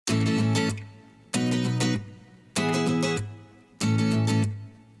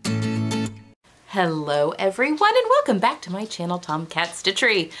Hello everyone and welcome back to my channel Tomcat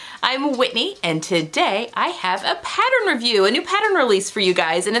Stitchery. I'm Whitney and today I have a pattern review, a new pattern release for you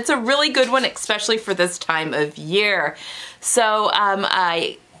guys, and it's a really good one, especially for this time of year. So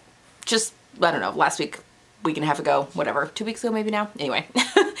I don't know, last week and a half ago, whatever, 2 weeks ago maybe now? Anyway,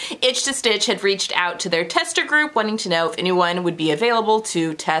 Itch to Stitch had reached out to their tester group wanting to know if anyone would be available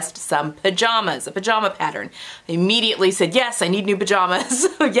to test some pajamas, a pajama pattern. I immediately said, yes, I need new pajamas.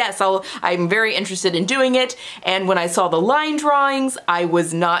 Yes, I'm very interested in doing it. And when I saw the line drawings, I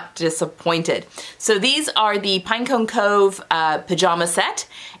was not disappointed. So these are the Pinecone Cove pajama set,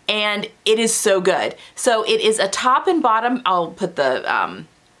 and it is so good. So it is a top and bottom. I'll put the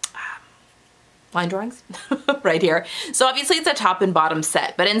line drawings right here. So obviously it's a top and bottom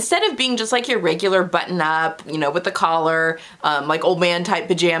set, but instead of being just like your regular button up, you know, with the collar, like old man type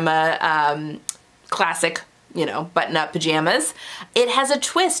pajama, classic, you know, button up pajamas, it has a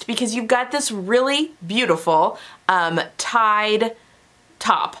twist because you've got this really beautiful tied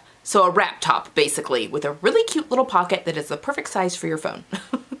top. So a wrap top basically with a really cute little pocket that is the perfect size for your phone.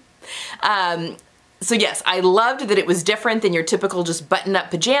 So yes, I loved that it was different than your typical just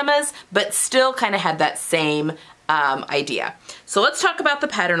button-up pajamas, but still kind of had that same idea. So let's talk about the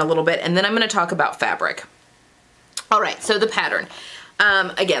pattern a little bit, and then I'm going to talk about fabric. All right, so the pattern.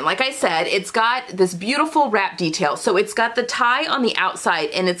 Again, like I said, it's got this beautiful wrap detail. So it's got the tie on the outside,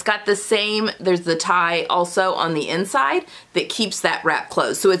 and it's got the same, there's the tie also on the inside that keeps that wrap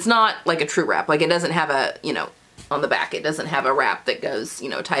closed. So it's not like a true wrap. Like it doesn't have a, you know, on the back, it doesn't have a wrap that goes, you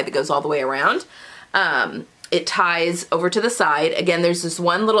know, tie that goes all the way around. It ties over to the side. Again, there's this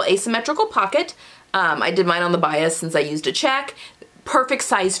one little asymmetrical pocket. I did mine on the bias since I used a check. Perfect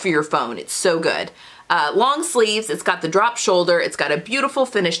size for your phone. It's so good. Long sleeves. It's got the drop shoulder. It's got a beautiful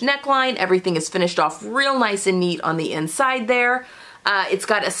finished neckline. Everything is finished off real nice and neat on the inside there. It's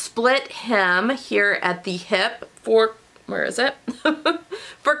got a split hem here at the hip for, where is it?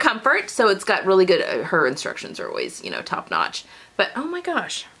 For comfort. So it's got really good, her instructions are always, you know, top notch. But oh my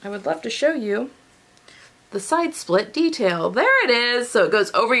gosh, I would love to show you the side split detail. There it is. So it goes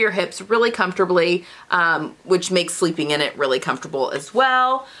over your hips really comfortably, which makes sleeping in it really comfortable as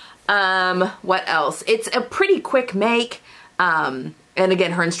well. What else? It's a pretty quick make. And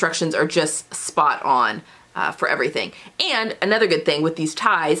again, her instructions are just spot on. For everything. And another good thing with these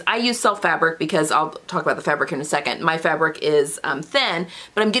ties, I use self fabric because I'll talk about the fabric in a second. My fabric is thin,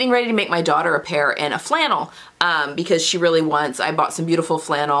 but I'm getting ready to make my daughter a pair in a flannel because she really wants, I bought some beautiful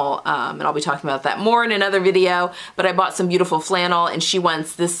flannel and I'll be talking about that more in another video, but I bought some beautiful flannel and she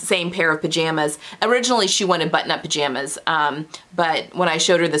wants this same pair of pajamas. Originally she wanted button-up pajamas, but when I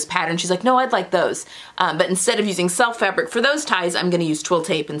showed her this pattern, she's like, no, I'd like those. But instead of using self fabric for those ties, I'm gonna use twill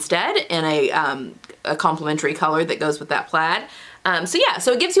tape instead in a complementary color that goes with that plaid. So yeah,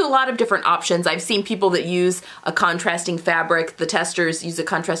 so it gives you a lot of different options. I've seen people that use a contrasting fabric. The testers use a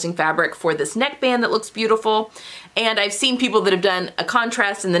contrasting fabric for this neckband that looks beautiful. And I've seen people that have done a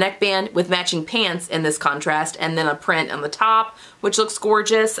contrast in the neckband with matching pants in this contrast and then a print on the top, which looks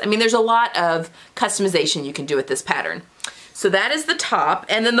gorgeous. I mean, there's a lot of customization you can do with this pattern. So that is the top.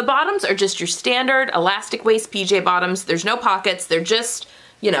 And then the bottoms are just your standard elastic waist PJ bottoms. There's no pockets. They're just,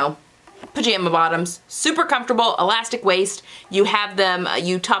 you know, pajama bottoms, super comfortable, elastic waist. You have them,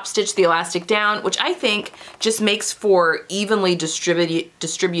 you top stitch the elastic down, which I think just makes for evenly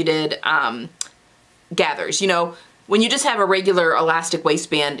distributed gathers. You know, when you just have a regular elastic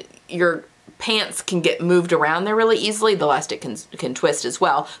waistband, your pants can get moved around there really easily. The elastic can twist as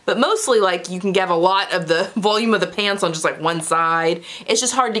well, but mostly like you can get a lot of the volume of the pants on just like one side. It's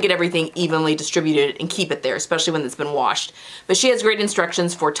just hard to get everything evenly distributed and keep it there, especially when it's been washed. But she has great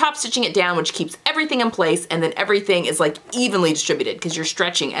instructions for top stitching it down, which keeps everything in place, and then everything is like evenly distributed because you're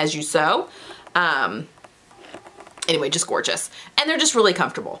stretching as you sew. Anyway, just gorgeous. And they're just really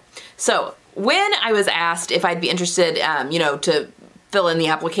comfortable. So when I was asked if I'd be interested, you know, to fill in the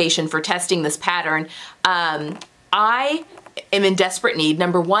application for testing this pattern, I am in desperate need,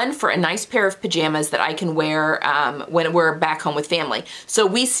 number one, for a nice pair of pajamas that I can wear when we're back home with family. So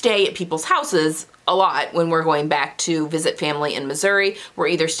we stay at people's houses a lot when we're going back to visit family in Missouri. We're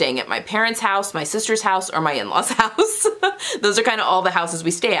either staying at my parents' house, my sister's house, or my in-laws' house. Those are kind of all the houses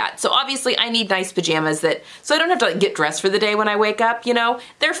we stay at. So obviously I need nice pajamas that, so I don't have to like get dressed for the day when I wake up, you know.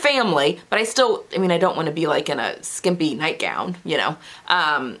 They're family, but I still, I mean, I don't want to be like in a skimpy nightgown, you know.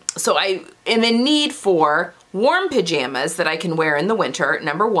 So I am in need for warm pajamas that I can wear in the winter,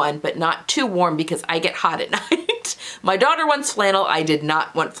 number one, but not too warm because I get hot at night. My daughter wants flannel. I did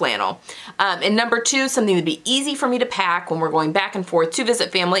not want flannel. And number two, something that'd be easy for me to pack when we're going back and forth to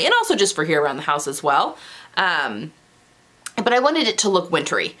visit family and also just for here around the house as well. And but I wanted it to look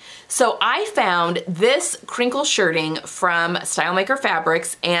wintry. So I found this crinkle shirting from StyleMaker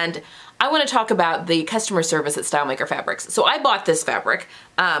Fabrics, and I want to talk about the customer service at StyleMaker Fabrics. So I bought this fabric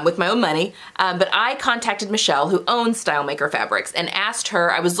with my own money, but I contacted Michelle, who owns StyleMaker Fabrics, and asked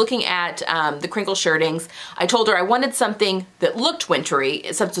her, I was looking at the crinkle shirtings. I told her I wanted something that looked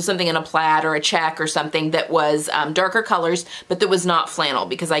wintry, so something in a plaid or a check or something that was darker colors, but that was not flannel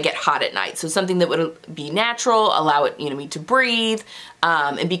because I get hot at night. So something that would be natural, allow it, me to breathe,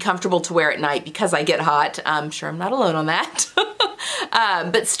 and be comfortable to wear at night because I get hot. I'm sure I'm not alone on that.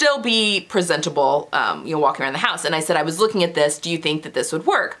 But still be presentable, walking around the house. And I said, I was looking at this, do you think that this would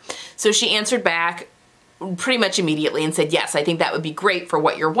work? So she answered back pretty much immediately and said, yes, I think that would be great for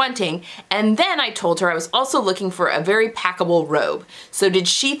what you're wanting. And then I told her I was also looking for a very packable robe. So did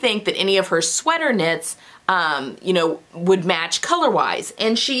she think that any of her sweater knits, would match color-wise?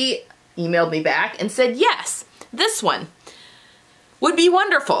 And she emailed me back and said, yes, this one would be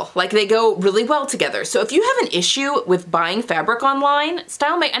wonderful. Like, they go really well together. So if you have an issue with buying fabric online,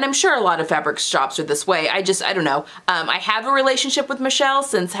 StyleMaker, and I'm sure a lot of fabric shops are this way, I don't know. I have a relationship with Michelle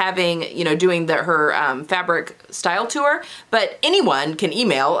since having, doing her fabric style tour, but anyone can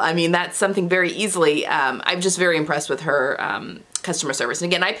email. I mean, that's something very easily. I'm just very impressed with her customer service.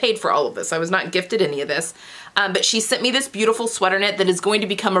 And again, I paid for all of this. I was not gifted any of this. But she sent me this beautiful sweater knit that is going to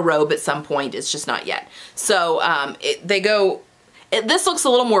become a robe at some point. It's just not yet. So this looks a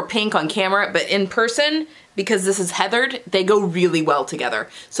little more pink on camera, but in person, because this is heathered, they go really well together.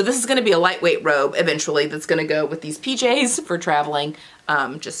 So this is going to be a lightweight robe eventually that's going to go with these PJs for traveling.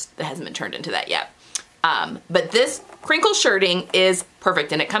 Just it hasn't been turned into that yet. But this crinkle shirting is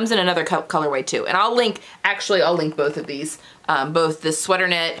perfect, and it comes in another colorway too. And I'll link both of these, both this sweater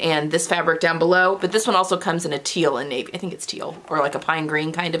knit and this fabric down below, but this one also comes in a teal and navy. I think it's teal, or like a pine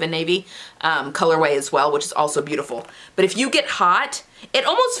green kind of a navy colorway as well, which is also beautiful. But if you get hot, it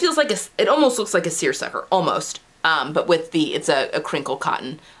almost feels like it almost looks like a seersucker, almost. But with it's a crinkle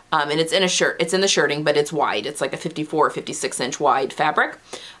cotton. And it's in a shirt, it's in the shirting, but it's wide. It's like a 54 or 56 inch wide fabric.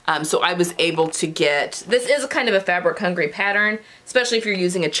 So I was able to get, this is kind of a fabric hungry pattern, especially if you're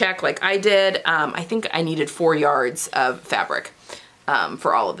using a check like I did. I think I needed 4 yards of fabric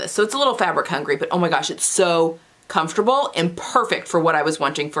for all of this. So it's a little fabric hungry, but oh my gosh, it's so comfortable and perfect for what I was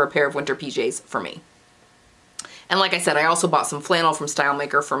wanting for a pair of winter PJs for me. And like I said, I also bought some flannel from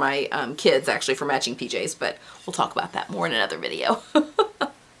StyleMaker for my kids, actually, for matching PJs, but we'll talk about that more in another video.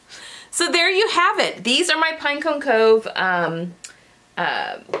 So there you have it. These are my Pinecone Cove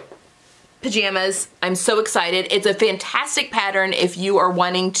pajamas. I'm so excited. It's a fantastic pattern if you are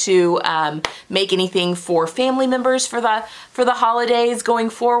wanting to make anything for family members for the holidays going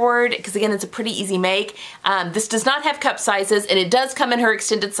forward, because again, it's a pretty easy make. This does not have cup sizes, and it does come in her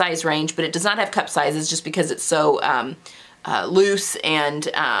extended size range, but it does not have cup sizes just because it's so loose and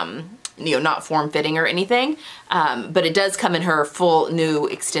not form-fitting or anything, but it does come in her full new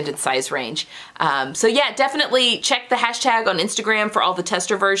extended size range. So yeah, definitely check the hashtag on Instagram for all the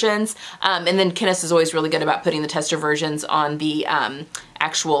tester versions, and then Kenneth is always really good about putting the tester versions on the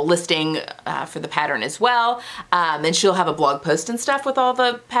actual listing for the pattern as well, and she'll have a blog post and stuff with all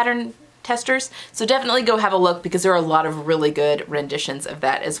the pattern testers. So definitely go have a look, because there are a lot of really good renditions of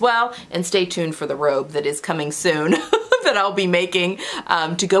that as well, and stay tuned for the robe that is coming soon that I'll be making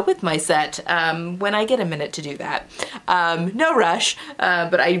to go with my set when I get a minute to do that. No rush,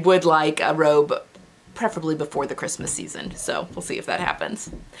 but I would like a robe preferably before the Christmas season, so we'll see if that happens.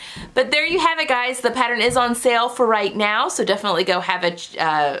 But there you have it, guys. The pattern is on sale for right now, so definitely go have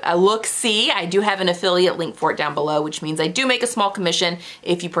a look-see. I do have an affiliate link for it down below, which means I do make a small commission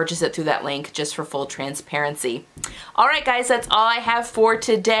if you purchase it through that link, just for full transparency. All right, guys, that's all I have for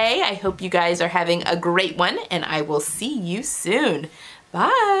today. I hope you guys are having a great one, and I will see you soon.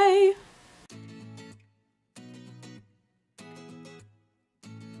 Bye!